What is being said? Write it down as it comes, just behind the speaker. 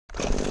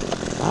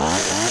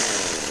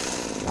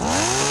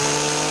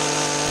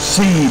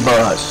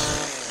C-Bus.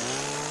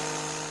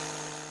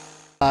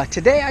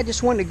 Today I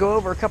just wanted to go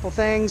over a couple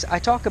things. I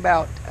talk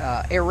about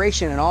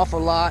aeration an awful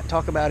lot,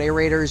 talk about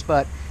aerators,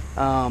 but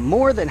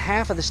more than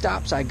half of the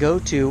stops I go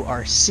to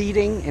are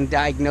seeding and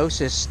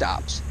diagnosis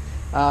stops.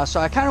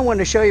 So I kind of wanted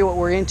to show you what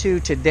we're into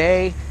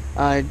today,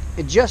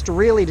 just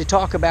really to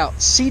talk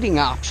about seeding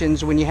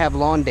options when you have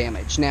lawn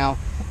damage. Now,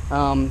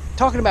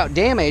 talking about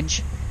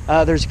damage,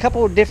 there's a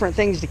couple of different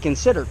things to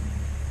consider.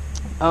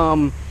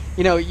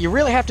 You know, you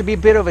really have to be a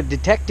bit of a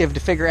detective to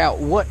figure out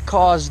what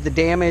caused the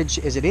damage.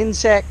 Is it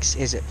insects?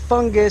 Is it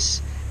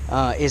fungus?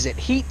 Is it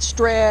heat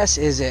stress?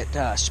 Is it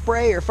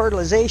spray or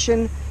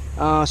fertilization?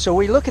 So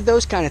we look at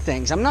those kind of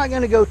things. I'm not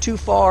going to go too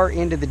far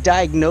into the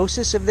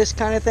diagnosis of this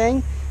kind of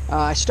thing.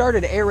 I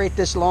started to aerate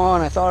this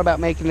lawn. I thought about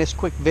making this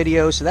quick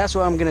video, so that's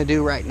what I'm going to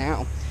do right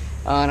now.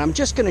 And I'm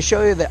just going to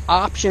show you the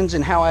options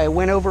and how I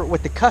went over it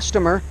with the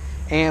customer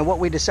and what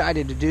we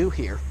decided to do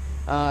here.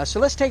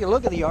 So let's take a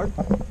look at the yard.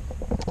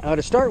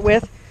 To start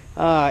with,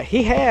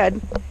 he had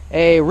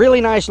a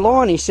really nice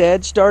lawn, he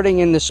said, starting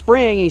in the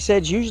spring. He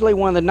said it's usually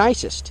one of the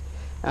nicest.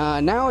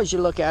 Now as you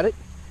look at it,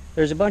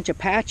 there's a bunch of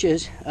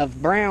patches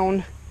of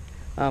brown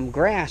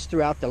grass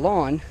throughout the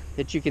lawn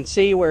that you can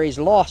see where he's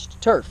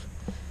lost turf.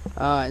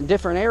 In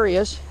different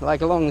areas, like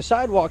along the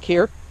sidewalk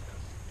here,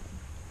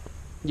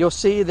 you'll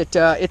see that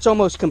it's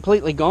almost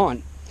completely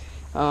gone.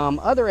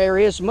 Other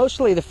areas,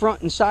 mostly the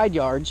front and side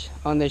yards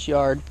on this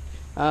yard,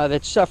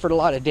 that suffered a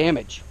lot of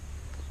damage.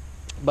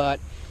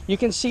 But you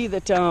can see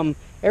that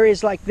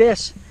areas like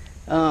this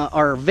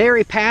are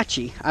very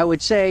patchy. I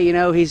would say, you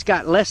know, he's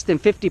got less than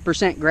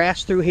 50%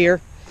 grass through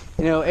here.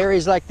 You know,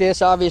 areas like this,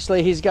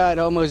 obviously he's got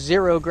almost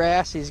zero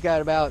grass. He's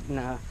got about, you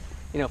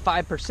know,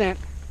 5%.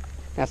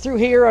 Now through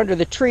here under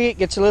the tree, it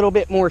gets a little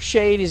bit more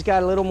shade. He's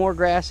got a little more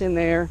grass in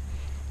there.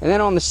 And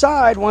then on the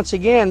side, once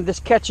again, this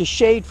catches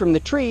shade from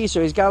the tree,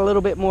 so he's got a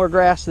little bit more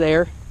grass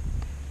there.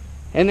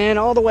 And then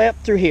all the way up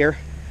through here.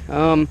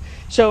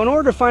 So in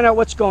order to find out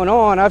what's going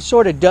on, I've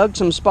sort of dug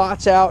some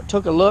spots out,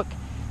 took a look,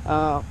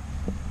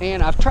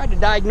 and I've tried to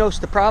diagnose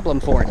the problem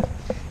for him.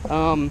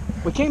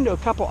 We came to a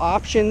couple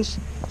options.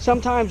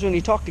 Sometimes when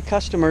you talk to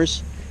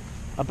customers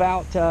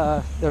about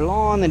their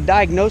lawn and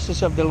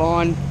diagnosis of the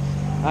lawn,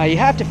 you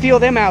have to feel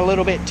them out a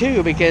little bit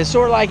too, because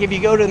sort of like if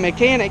you go to the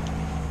mechanic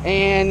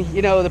and,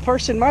 you know, the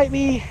person might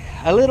be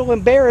a little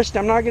embarrassed.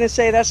 I'm not going to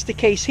say that's the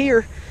case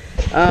here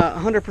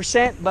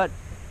 100%, but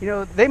you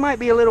know, they might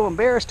be a little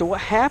embarrassed to what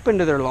happened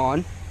to their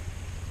lawn.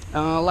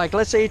 Like,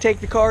 let's say you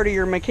take the car to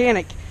your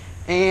mechanic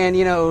and,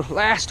 you know,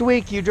 last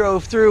week you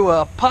drove through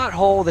a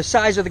pothole the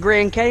size of the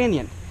Grand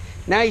Canyon.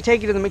 Now you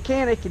take it to the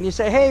mechanic and you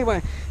say,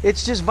 hey,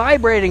 it's just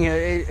vibrating.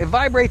 It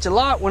vibrates a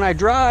lot when I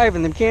drive.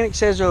 And the mechanic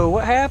says, oh,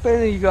 what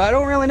happened? And you go, I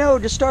don't really know,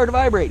 just started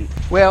vibrating.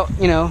 Well,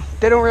 you know,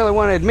 they don't really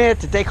want to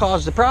admit that they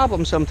caused the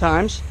problem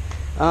sometimes.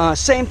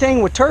 Same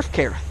thing with turf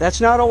care. That's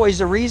not always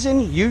the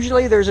reason.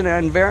 Usually there's an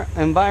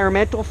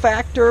environmental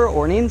factor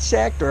or an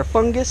insect or a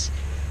fungus,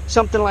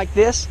 something like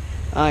this.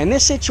 In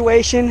this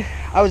situation,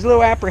 I was a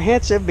little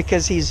apprehensive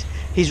because he's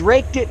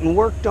raked it and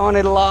worked on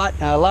it a lot.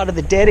 A lot of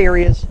the dead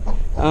areas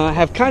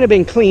have kind of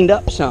been cleaned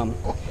up some.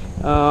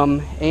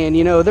 And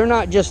you know, they're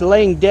not just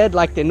laying dead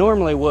like they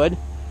normally would.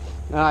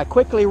 I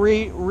quickly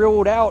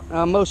ruled out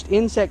most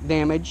insect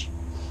damage.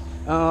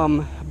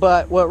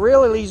 But what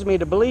really leads me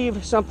to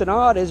believe something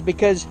odd is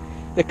because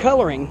the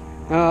coloring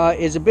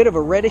is a bit of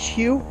a reddish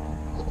hue,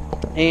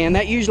 and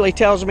that usually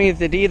tells me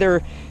that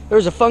either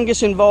there's a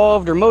fungus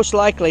involved or most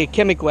likely a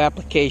chemical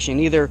application,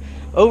 either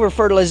over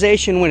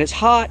fertilization when it's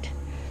hot,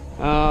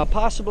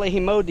 possibly he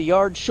mowed the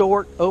yard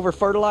short, over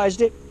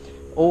fertilized it,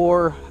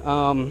 or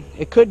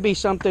it could be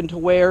something to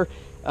where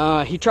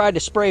he tried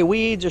to spray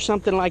weeds or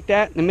something like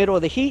that in the middle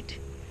of the heat.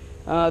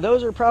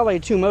 Those are probably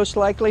the two most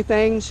likely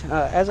things.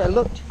 As I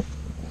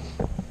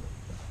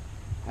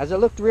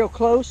looked real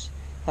close,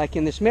 like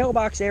in this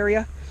mailbox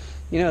area,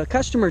 you know, the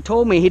customer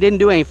told me he didn't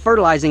do any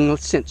fertilizing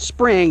since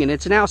spring, and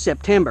it's now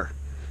September.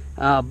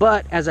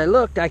 But as I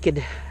looked, I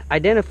could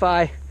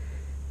identify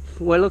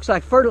what looks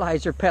like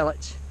fertilizer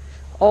pellets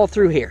all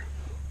through here.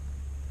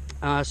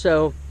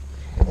 So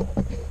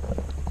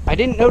I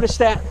didn't notice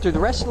that through the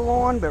rest of the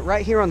lawn, but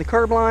right here on the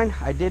curb line,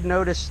 I did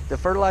notice the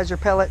fertilizer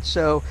pellets.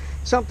 So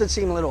something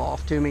seemed a little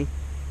off to me.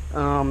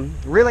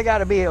 Really got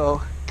to be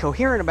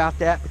coherent about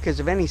that, because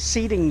if any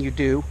seeding you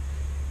do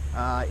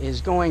is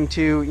going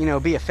to, you know,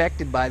 be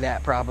affected by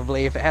that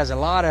probably. If it has a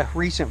lot of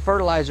recent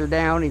fertilizer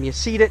down and you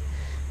seed it,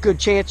 good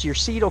chance your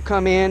seed will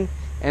come in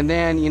and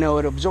then, you know,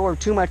 it'll absorb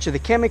too much of the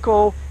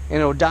chemical and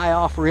it'll die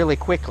off really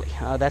quickly.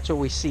 That's what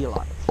we see a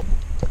lot.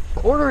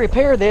 In order to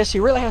repair this,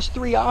 he really has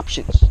three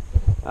options.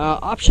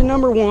 Option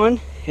number one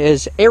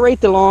is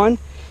aerate the lawn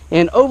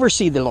and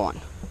overseed the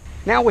lawn.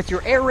 Now with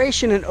your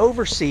aeration and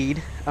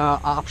overseed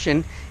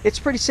option, it's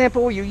pretty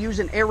simple. You use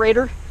an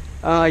aerator.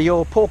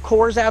 You'll pull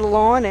cores out of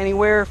lawn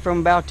anywhere from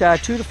about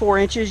 2 to 4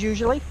 inches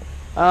usually.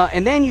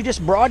 And then you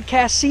just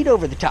broadcast seed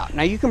over the top.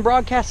 Now you can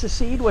broadcast the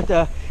seed with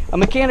a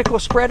mechanical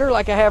spreader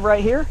like I have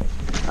right here.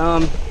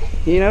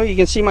 You know, you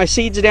can see my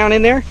seeds down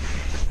in there.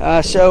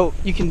 So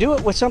you can do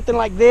it with something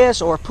like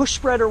this, or a push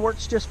spreader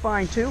works just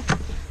fine too.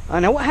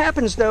 Now what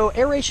happens though,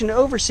 aeration and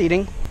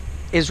overseeding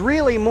is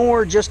really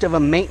more just of a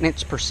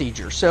maintenance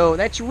procedure. So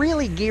that's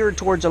really geared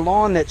towards a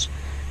lawn that's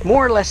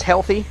more or less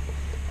healthy.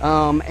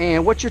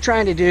 And what you're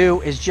trying to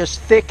do is just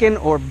thicken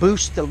or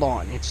boost the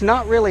lawn. It's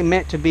not really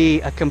meant to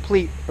be a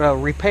complete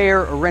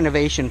repair or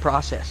renovation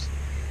process.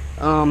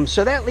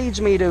 So that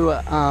leads me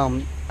to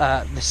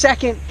the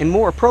second and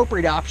more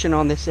appropriate option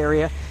on this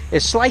area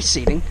is slice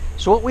seeding.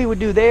 So what we would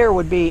do there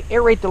would be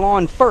aerate the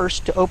lawn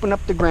first to open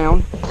up the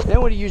ground.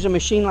 Then we'd use a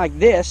machine like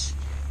this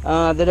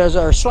that is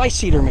our slice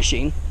seeder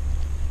machine.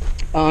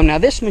 Now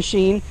this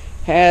machine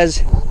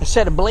has a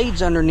set of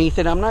blades underneath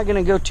it. I'm not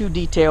going to go too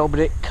detailed, but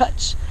it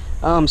cuts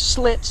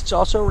slits. It's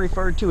also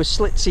referred to as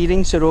slit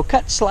seeding. So it'll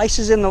cut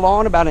slices in the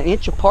lawn about 1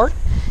 inch apart,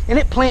 and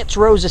it plants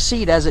rows of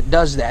seed as it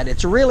does that.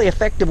 It's a really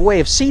effective way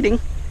of seeding.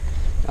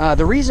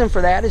 The reason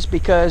for that is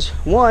because,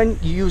 one,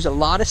 you use a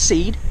lot of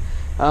seed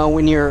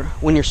when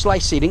you're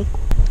slice seeding,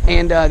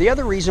 and the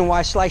other reason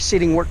why slice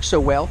seeding works so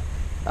well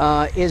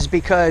is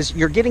because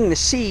you're getting the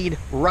seed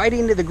right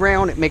into the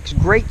ground. It makes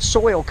great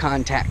soil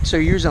contact. So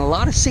you're using a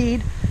lot of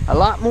seed. A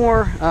lot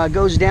more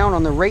goes down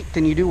on the rate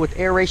than you do with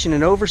aeration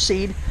and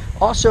overseed.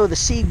 Also, the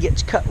seed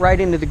gets cut right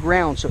into the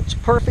ground, so it's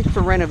perfect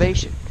for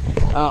renovation.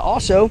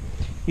 Also,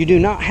 you do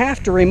not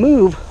have to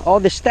remove all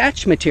this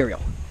thatch material.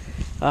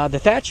 The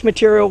thatch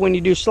material, when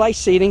you do slice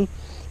seeding,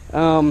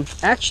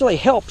 actually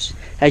helps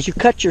as you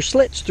cut your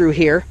slits through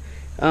here.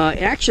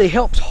 It actually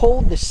helps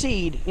hold the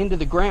seed into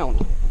the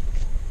ground.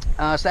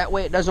 So that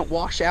way it doesn't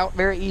wash out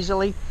very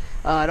easily.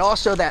 And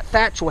also that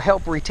thatch will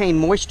help retain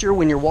moisture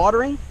when you're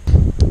watering.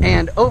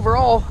 And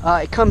overall,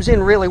 it comes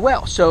in really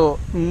well. So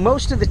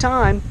most of the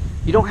time,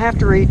 you don't have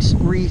to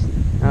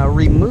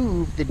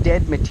remove the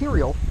dead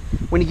material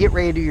when you get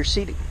ready to do your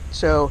seeding.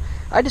 So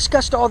I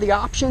discussed all the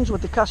options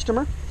with the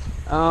customer.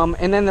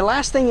 And then the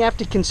last thing you have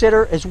to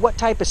consider is what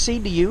type of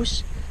seed to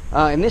use.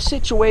 In this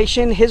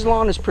situation, his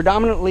lawn is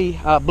predominantly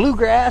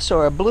bluegrass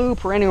or a blue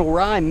perennial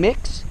rye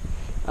mix.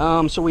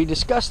 So we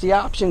discussed the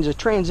options of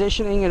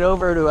transitioning it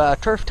over to a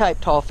turf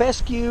type tall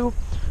fescue,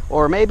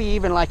 or maybe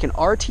even like an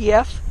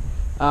RTF.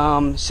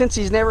 Since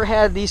he's never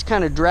had these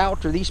kind of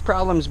drought or these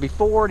problems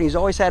before, and he's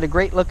always had a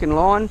great looking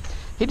lawn,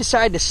 he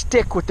decided to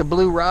stick with the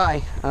blue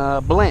rye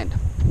blend.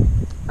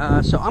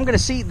 So I'm going to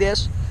seed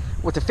this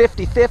with a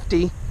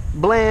 50-50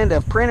 blend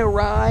of perennial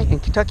rye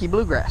and Kentucky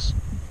bluegrass,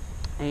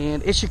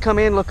 and it should come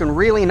in looking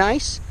really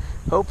nice.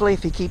 Hopefully,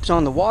 if he keeps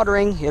on the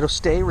watering, it'll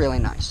stay really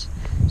nice.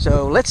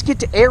 So let's get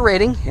to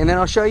aerating, and then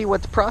I'll show you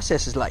what the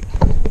process is like.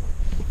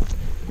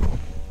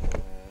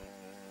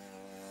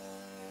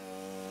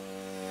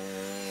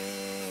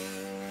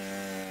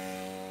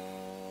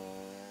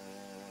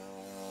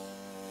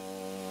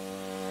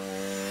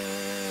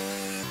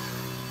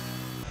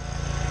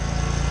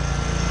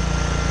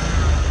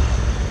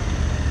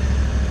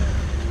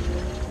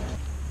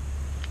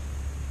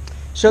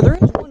 So there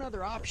is one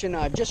other option.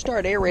 I just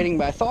started aerating,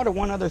 but I thought of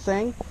one other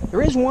thing.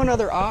 There is one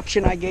other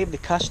option I gave the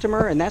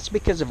customer, and that's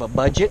because of a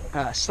budget.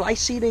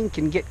 Slice seeding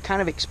can get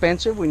kind of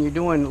expensive when you're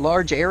doing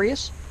large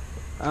areas.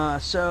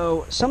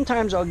 So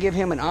sometimes I'll give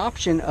him an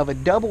option of a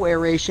double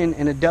aeration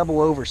and a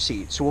double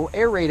overseed. So we'll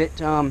aerate it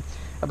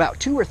about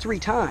 2 or 3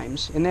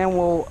 times, and then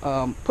we'll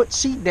put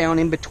seed down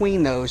in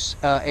between those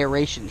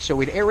aerations. So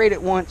we'd aerate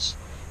it once,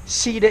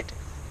 seed it,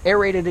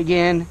 aerate it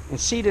again, and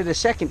seed it a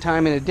second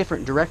time in a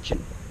different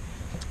direction.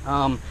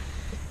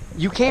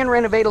 You can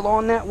renovate a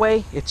lawn that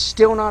way. It's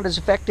still not as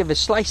effective as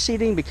slice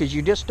seeding because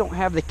you just don't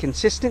have the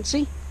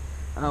consistency.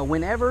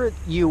 Whenever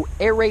you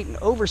aerate and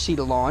overseed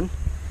a lawn,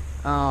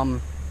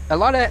 a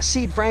lot of that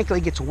seed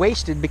frankly gets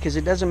wasted because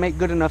it doesn't make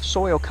good enough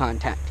soil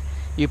contact.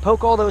 You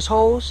poke all those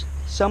holes,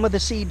 some of the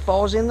seed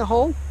falls in the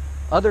hole,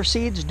 other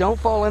seeds don't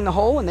fall in the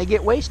hole and they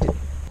get wasted.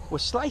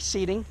 With slice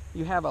seeding,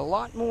 you have a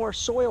lot more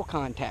soil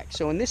contact.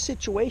 So in this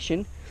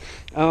situation,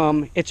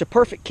 it's a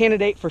perfect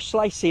candidate for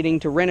slice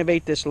seeding to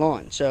renovate this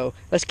lawn. So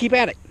let's keep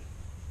at it.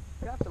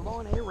 Got the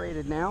lawn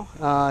aerated now.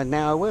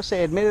 Now I will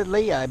say,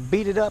 admittedly, I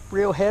beat it up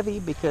real heavy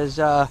because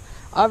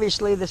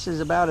obviously this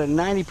is about a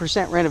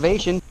 90%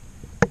 renovation.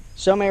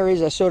 Some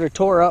areas I sort of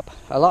tore up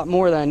a lot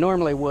more than I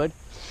normally would.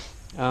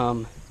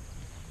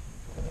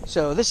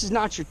 So this is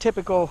not your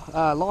typical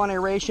lawn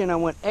aeration. I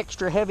went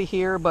extra heavy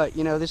here, but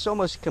you know, this is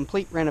almost a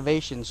complete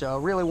renovation. So I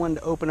really wanted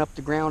to open up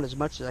the ground as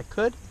much as I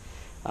could.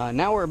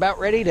 Now we're about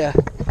ready to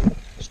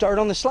start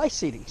on the slice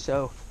seeding.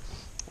 So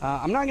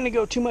I'm not going to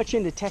go too much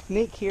into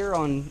technique here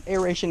on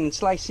aeration and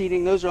slice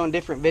seeding. Those are on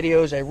different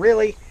videos.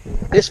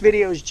 This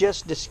video is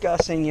just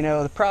discussing, you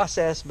know, the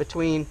process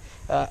between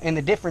and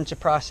the difference of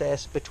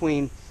process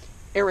between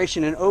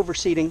aeration and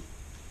overseeding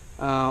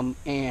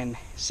and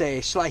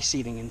say slice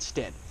seeding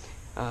instead.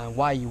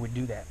 Why you would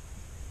do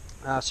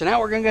that. So now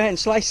we're going to go ahead and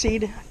slice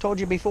seed. I told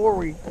you before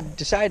we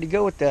decided to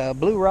go with the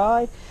blue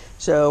rye.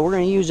 So we're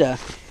going to use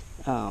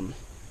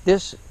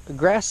this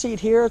grass seed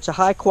here. It's a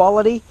high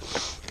quality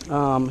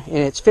and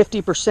it's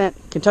 50%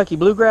 Kentucky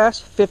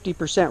bluegrass,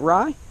 50%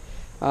 rye.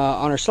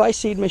 on our slice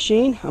seed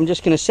machine, I'm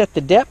just going to set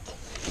the depth.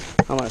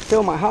 I'm going to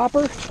fill my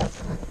hopper.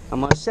 I'm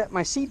going to set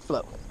my seed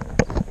flow.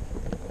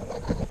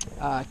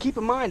 Keep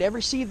in mind,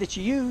 every seed that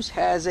you use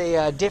has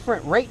a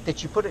different rate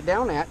that you put it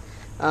down at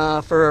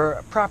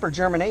for proper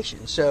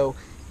germination. So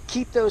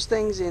keep those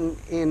things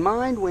in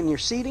mind when you're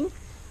seeding.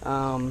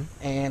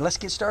 And let's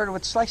get started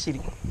with slice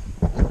seeding.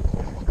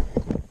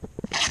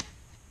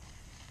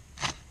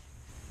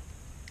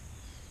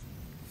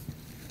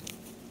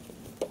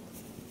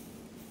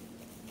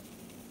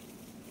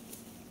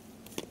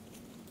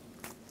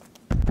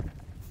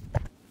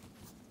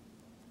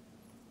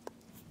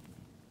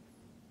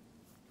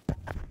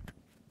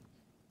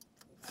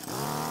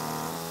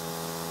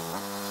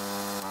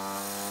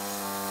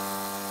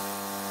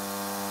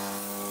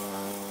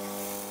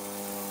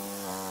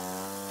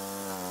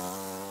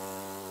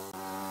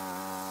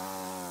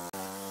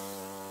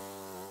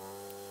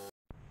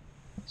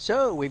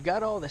 So we've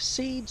got all the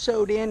seed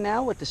sowed in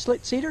now with the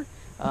slit seeder.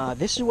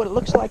 This is what it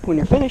looks like when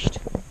you're finished.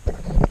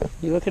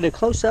 You look at it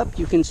close up,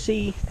 you can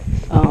see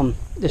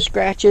the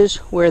scratches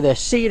where the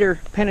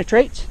seeder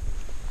penetrates.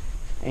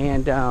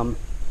 And you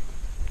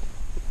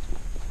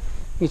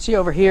can see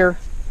over here,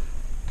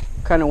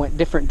 kind of went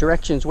different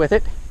directions with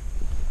it.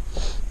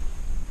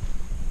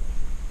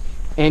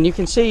 And you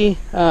can see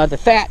the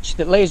thatch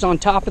that lays on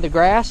top of the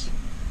grass.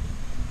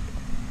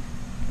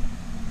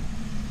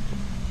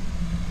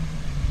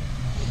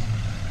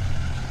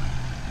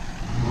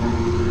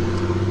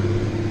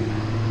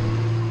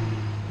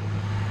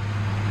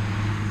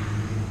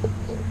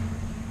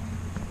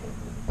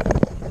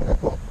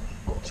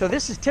 So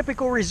this is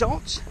typical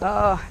results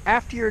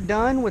after you're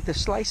done with the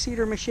slice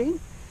seeder machine.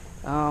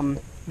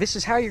 This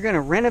is how you're going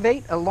to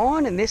renovate a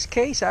lawn. In this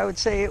case, I would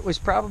say it was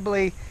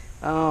probably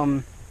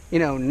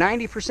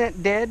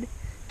 90% dead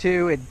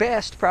to, at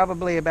best,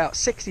 probably about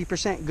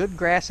 60% good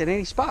grass at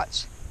any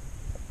spots.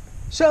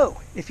 So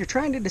if you're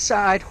trying to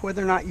decide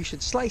whether or not you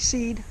should slice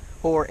seed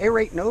or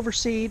aerate and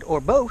overseed or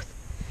both,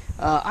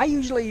 I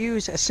usually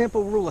use a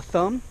simple rule of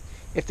thumb.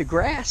 If the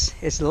grass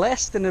is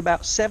less than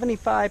about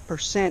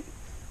 75%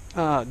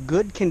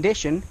 good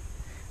condition,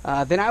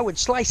 then I would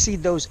slice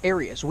seed those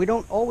areas. We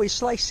don't always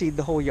slice seed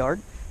the whole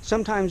yard.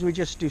 Sometimes we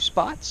just do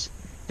spots.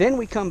 Then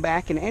we come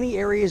back in any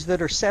areas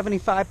that are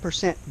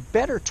 75%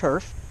 better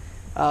turf,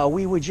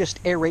 we would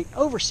just aerate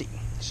overseed.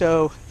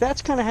 So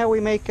that's kind of how we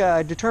make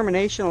a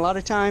determination. A lot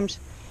of times,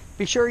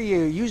 be sure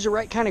you use the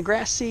right kind of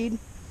grass seed.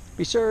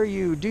 Be sure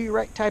you do your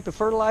right type of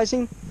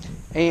fertilizing.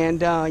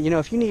 And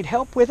if you need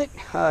help with it,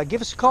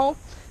 give us a call.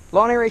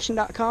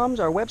 LawnAeration.com is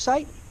our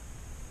website.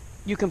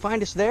 You can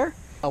find us there.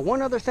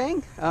 One other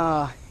thing,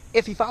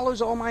 if he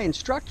follows all my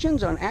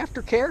instructions on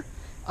aftercare,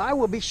 I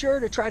will be sure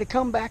to try to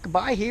come back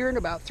by here in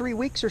about 3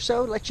 weeks or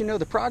so, let you know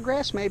the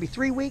progress, maybe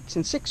 3 weeks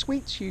and 6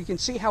 weeks, you can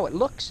see how it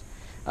looks.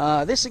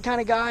 This is the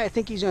kind of guy, I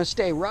think he's going to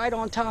stay right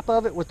on top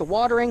of it with the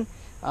watering.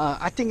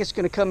 I think it's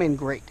going to come in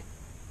great.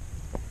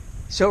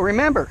 So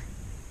remember,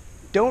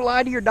 don't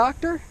lie to your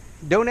doctor,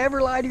 don't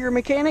ever lie to your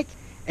mechanic,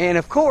 and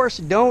of course,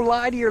 don't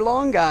lie to your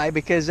lawn guy,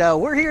 because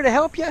we're here to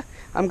help you.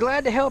 I'm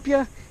glad to help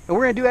you. And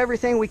we're going to do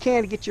everything we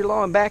can to get your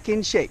lawn back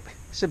in shape.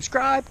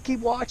 Subscribe, keep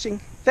watching.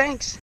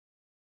 Thanks.